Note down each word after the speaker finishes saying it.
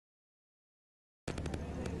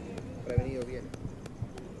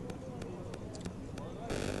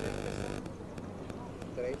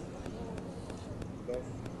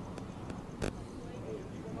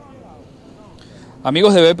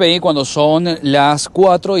Amigos de VPI, cuando son las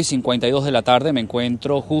 4:52 de la tarde me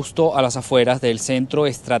encuentro justo a las afueras del Centro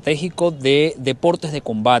Estratégico de Deportes de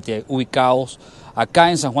Combate, ubicados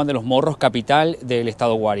acá en San Juan de los Morros, capital del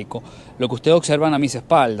estado Guárico. Lo que ustedes observan a mis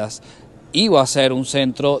espaldas iba a ser un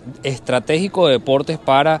centro estratégico de deportes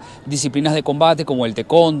para disciplinas de combate como el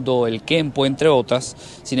taekwondo, el kempo, entre otras.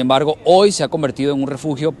 Sin embargo, hoy se ha convertido en un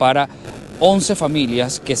refugio para 11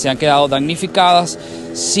 familias que se han quedado damnificadas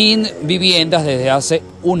sin viviendas desde hace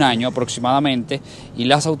un año aproximadamente, y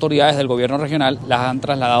las autoridades del gobierno regional las han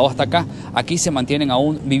trasladado hasta acá. Aquí se mantienen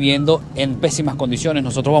aún viviendo en pésimas condiciones.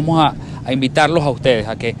 Nosotros vamos a invitarlos a ustedes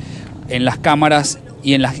a que en las cámaras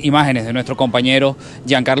y en las imágenes de nuestro compañero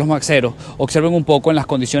Giancarlos Maxero observen un poco en las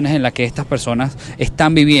condiciones en las que estas personas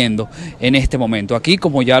están viviendo en este momento. Aquí,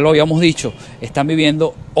 como ya lo habíamos dicho, están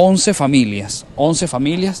viviendo 11 familias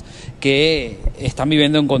que están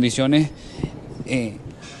viviendo en condiciones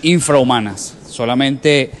infrahumanas.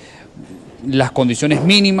 Solamente las condiciones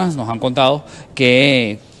mínimas nos han contado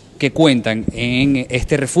que cuentan en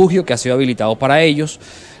este refugio que ha sido habilitado para ellos.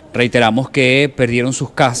 Reiteramos que perdieron sus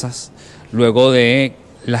casas luego de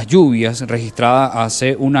las lluvias registradas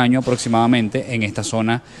hace un año aproximadamente en esta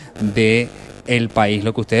zona del país.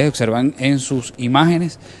 Lo que ustedes observan en sus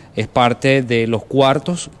imágenes es parte de los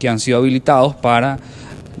cuartos que han sido habilitados para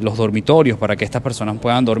los dormitorios, para que estas personas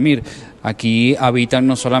puedan dormir. Aquí habitan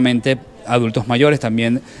no solamente adultos mayores,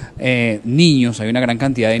 también niños, hay una gran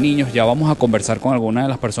cantidad de niños. Ya vamos a conversar con algunas de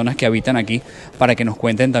las personas que habitan aquí para que nos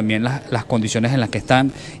cuenten también las condiciones en las que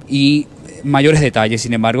están y mayores detalles.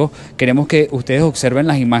 Sin embargo, queremos que ustedes observen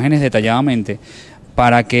las imágenes detalladamente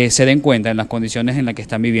para que se den cuenta en las condiciones en las que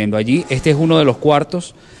están viviendo. Allí, este es uno de los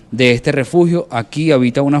cuartos de este refugio. Aquí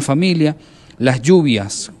habita una familia. Las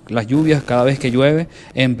lluvias cada vez que llueve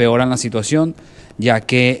empeoran la situación, ya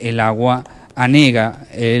que el agua anega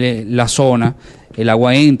la zona, el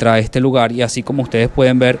agua entra a este lugar y así como ustedes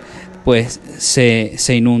pueden ver, pues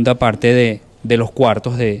se inunda parte de los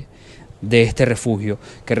cuartos de este refugio,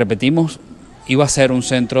 que repetimos, iba a ser un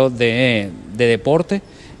centro de deporte.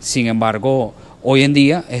 Sin embargo, hoy en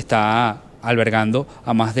día está albergando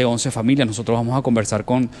a más de 11 familias. Nosotros vamos a conversar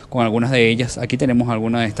con algunas de ellas. Aquí tenemos a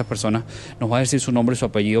alguna de estas personas. Nos va a decir su nombre y su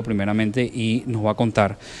apellido primeramente y nos va a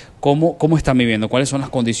contar cómo están viviendo, cuáles son las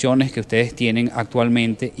condiciones que ustedes tienen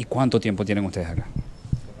actualmente y cuánto tiempo tienen ustedes acá.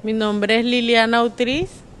 Mi nombre es Liliana Utriz.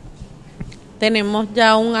 Tenemos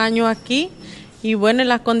ya un año aquí y bueno,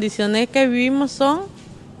 las condiciones que vivimos son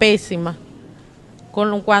pésimas.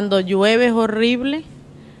 Cuando llueve es horrible,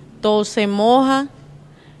 todo se moja.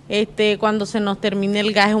 Cuando se nos termina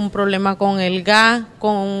el gas es un problema con el gas,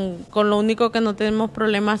 con lo único que no tenemos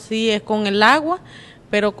problema así es con el agua,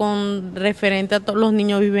 pero con referente a todos los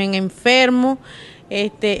niños viven enfermos.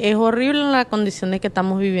 Es horrible las condiciones que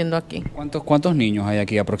estamos viviendo aquí. ¿Cuántos niños hay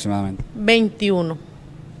aquí aproximadamente? 21.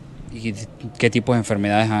 ¿Y qué tipo de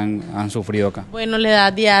enfermedades han sufrido acá? Bueno, le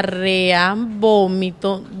da diarrea,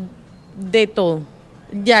 vómito, de todo,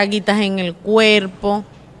 llaguitas en el cuerpo,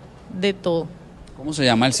 de todo. ¿Cómo se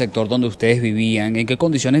llama el sector donde ustedes vivían? ¿En qué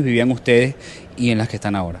condiciones vivían ustedes y en las que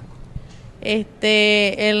están ahora? En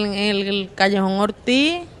el Callejón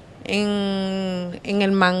Ortiz, en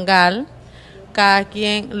el Mangal, cada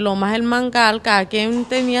quien, lo más el Mangal, cada quien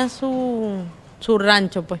tenía su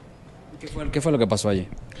rancho, pues. ¿Qué fue lo que pasó allí?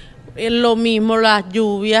 Lo mismo, las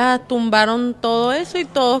lluvias tumbaron todo eso y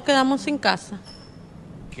todos quedamos sin casa.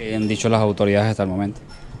 ¿Qué han dicho las autoridades hasta el momento?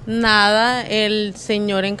 Nada, el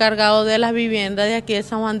señor encargado de las viviendas de aquí de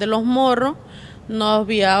San Juan de los Morros nos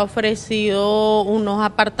había ofrecido unos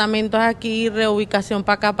apartamentos aquí, reubicación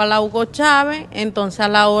para acá, para la Hugo Chávez. Entonces, a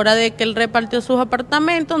la hora de que él repartió sus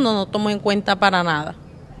apartamentos, no nos tomó en cuenta para nada.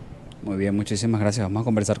 Muy bien, muchísimas gracias. Vamos a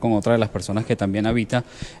conversar con otra de las personas que también habita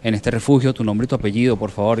en este refugio. Tu nombre y tu apellido, por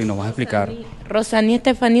favor, y nos vas a explicar. Rosani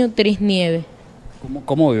Estefanía Utriz Nieves.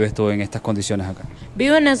 ¿Cómo vives tú en estas condiciones acá?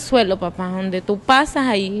 Vivo en el suelo, papá, donde tú pasas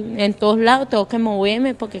ahí, en todos lados, tengo que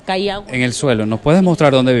moverme porque cae agua. En el suelo, ¿nos puedes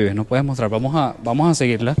mostrar dónde vives? ¿Nos puedes mostrar? Vamos a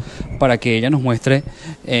seguirla para que ella nos muestre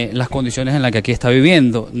las condiciones en las que aquí está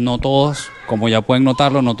viviendo. No todos, como ya pueden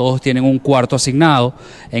notarlo, no todos tienen un cuarto asignado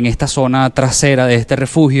en esta zona trasera de este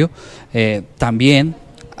refugio. También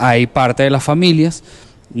hay parte de las familias,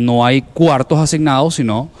 no hay cuartos asignados,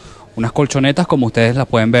 sino unas colchonetas como ustedes las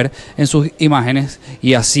pueden ver en sus imágenes,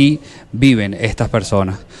 y así viven estas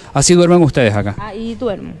personas. ¿Así duermen ustedes acá? Ahí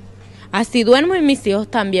duermo. Así duermo y mis hijos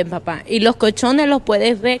también, papá. Y los colchones los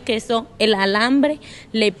puedes ver que eso, el alambre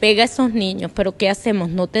le pega a esos niños. Pero ¿qué hacemos?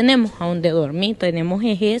 No tenemos a dónde dormir, tenemos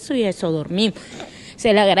eso y eso dormimos.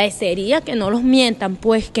 Se le agradecería que no los mientan,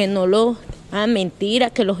 pues que no los Ah, mentira,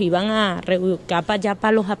 que los iban a reubicar para allá,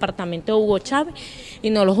 para los apartamentos de Hugo Chávez, y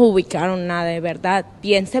no los ubicaron nada, de verdad.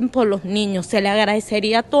 Piensen por los niños, se le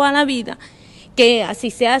agradecería toda la vida que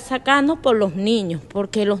así sea sacando por los niños,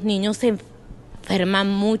 porque los niños se enferman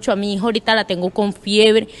mucho. A mi hijo ahorita la tengo con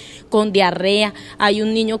fiebre, con diarrea. Hay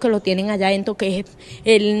un niño que lo tienen allá adentro que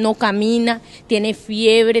él no camina, tiene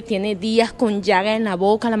fiebre, tiene días con llaga en la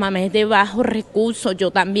boca. La mamá es de bajos recursos.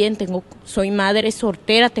 Yo también soy madre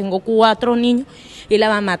soltera, tengo 4 niños y la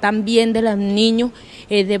mamá también de los niños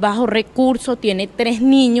es de bajos recursos, tiene 3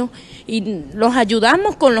 niños y los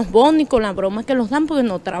ayudamos con los bonos y con las bromas que los dan porque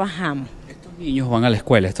no trabajamos. ¿Niños van a la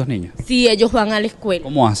escuela, estos niños? Sí, ellos van a la escuela.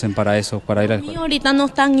 ¿Cómo hacen para eso, para ir a la escuela? Ahorita no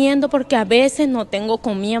están yendo porque a veces no tengo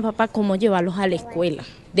comida, papá, cómo llevarlos a la escuela.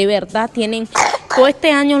 De verdad, todo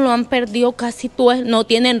este año lo han perdido casi todo, no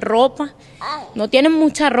tienen ropa, no tienen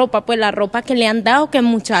mucha ropa, pues la ropa que le han dado, que el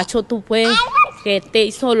muchacho que te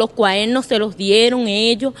hizo los cuadernos, se los dieron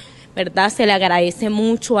ellos, ¿verdad? Se le agradece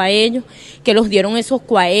mucho a ellos, que los dieron esos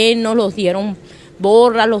cuadernos, los dieron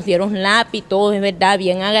borra, los dieron lápiz, todo, es verdad,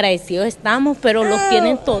 bien agradecidos estamos, pero los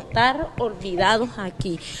tienen total olvidados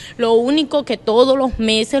aquí. Lo único que todos los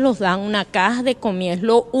meses los dan una caja de comida, es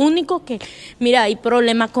lo único que, mira, hay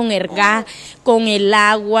problemas con el gas, con el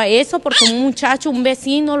agua, eso porque un muchacho, un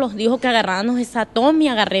vecino los dijo que agarráramos esa toma y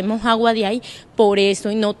agarremos agua de ahí, por eso,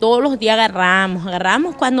 y no todos los días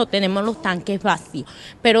agarramos cuando tenemos los tanques vacíos,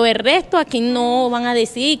 pero el resto aquí no van a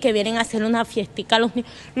decir que vienen a hacer una fiestica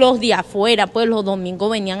los de afuera, pues los domingos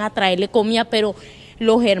venían a traerle comida, pero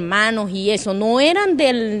los hermanos y eso, no eran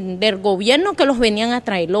del gobierno que los venían a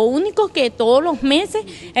traer, lo único que todos los meses,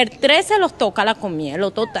 el 13 los toca la comida, el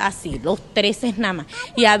otro así, los 13 nada más,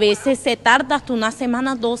 y a veces se tarda hasta 1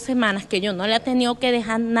 semana, 2 semanas, que yo no le he tenido que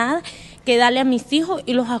dejar nada, que darle a mis hijos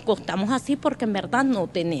y los acostamos así porque en verdad no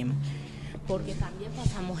tenemos. Porque también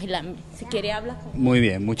pasamos si quiere hablar con... Muy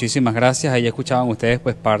bien, muchísimas gracias. Ahí escuchaban ustedes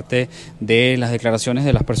pues parte de las declaraciones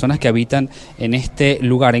de las personas que habitan en este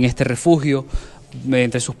lugar, en este refugio.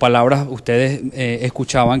 Entre sus palabras ustedes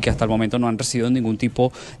escuchaban que hasta el momento no han recibido ningún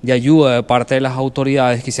tipo de ayuda de parte de las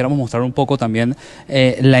autoridades. Quisiéramos mostrar un poco también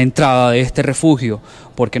la entrada de este refugio,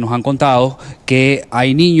 porque nos han contado que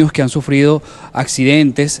hay niños que han sufrido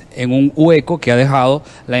accidentes en un hueco que ha dejado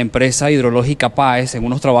la empresa hidrológica PAES en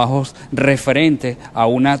unos trabajos referentes a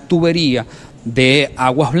una tubería de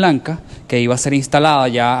aguas blancas que iba a ser instalada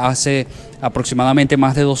ya hace aproximadamente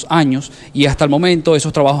más de 2 años y hasta el momento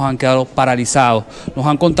esos trabajos han quedado paralizados. Nos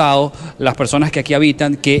han contado las personas que aquí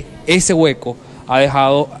habitan que ese hueco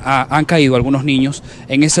han caído algunos niños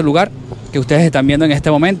en ese lugar que ustedes están viendo en este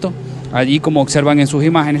momento. Allí, como observan en sus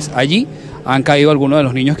imágenes, allí han caído algunos de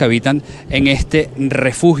los niños que habitan en este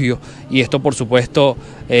refugio y esto por supuesto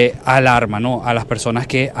alarma, ¿no?, a las personas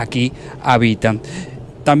que aquí habitan.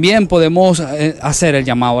 También podemos hacer el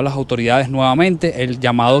llamado a las autoridades nuevamente, el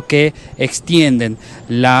llamado que extienden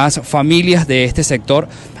las familias de este sector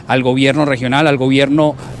al gobierno regional, al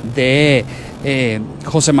gobierno de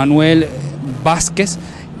José Manuel Vázquez,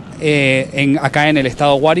 acá en el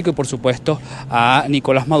estado Guárico, y por supuesto a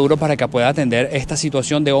Nicolás Maduro para que pueda atender esta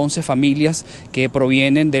situación de 11 familias que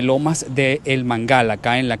provienen de Lomas de El Mangal,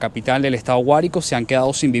 acá en la capital del estado Guárico. Se han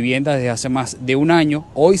quedado sin vivienda desde hace más de 1 año,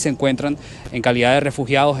 hoy se encuentran en calidad de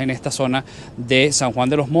refugiados en esta zona de San Juan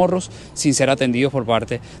de los Morros sin ser atendidos por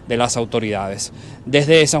parte de las autoridades.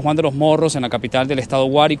 Desde San Juan de los Morros, en la capital del estado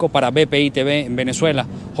Guárico, para VPI TV en Venezuela,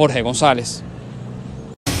 Jorge González.